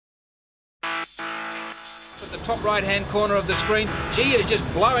At the top right-hand corner of the screen, she is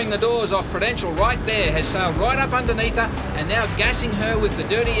just blowing the doors off Prudential right there, has sailed right up underneath her and now gassing her with the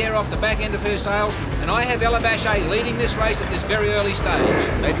dirty air off the back end of her sails. And I have Ella Baché leading this race at this very early stage.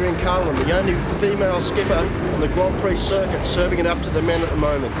 Adrienne Cahalan, the only female skipper on the Grand Prix circuit, serving it up to the men at the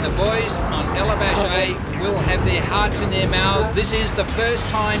moment. The boys on Ella Baché will have their hearts in their mouths. This is the first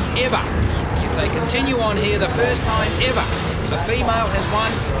time ever, if they continue on here, the first time ever a female has won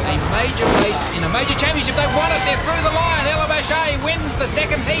a major race in a major championship. They've won it, they're through the line. Ella Baché wins the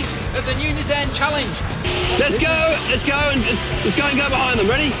second heat of the new Nissan Challenge. Let's go and go behind them.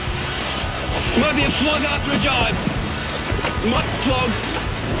 Ready? Might be a flog after a jibe. Might flog.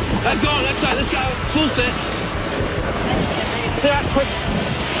 They've gone, let's go. Full set. Yeah, quick.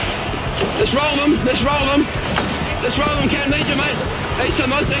 Let's roll them, Cam, need you, mate. Hey,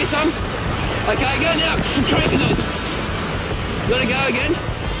 some, see some? Okay, go now, some cranking those. Let it go again.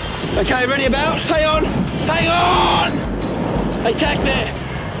 Okay, ready about? Hang on! Hey, tack there.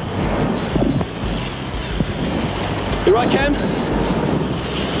 You right, Cam?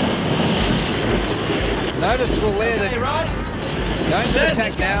 Noticeable there that right. Don't set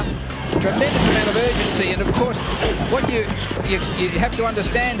attack now. Tremendous amount of urgency, and of course, what you have to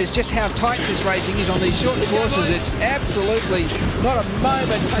understand is just how tight this racing is on these short courses. It's absolutely not a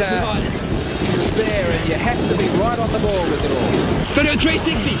moment to spare, and you have to be right on the ball with it all. Go to a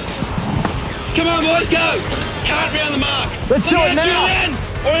 360. Come on, boys, go. Can't round the mark. Let's do it now.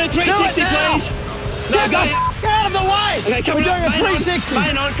 Or in a 360, please. No, go. Get out of the way. Okay, come on. We're doing a 360.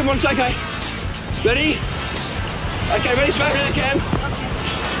 Main on. Come on, it's okay. Ready? Okay, ready, straight round, Cam.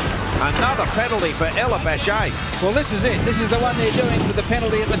 Another penalty for Ella Baché. Well, this is it. This is the one they're doing for the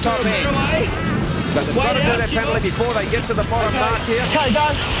penalty at the top end. So they've got to do that penalty before they get to the bottom mark here. Okay,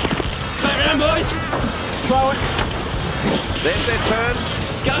 done. Straight round, boys. Throw it. There's their turn.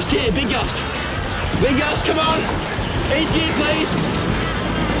 Gust here, big gust. Big gust, come on. Ease gear, please.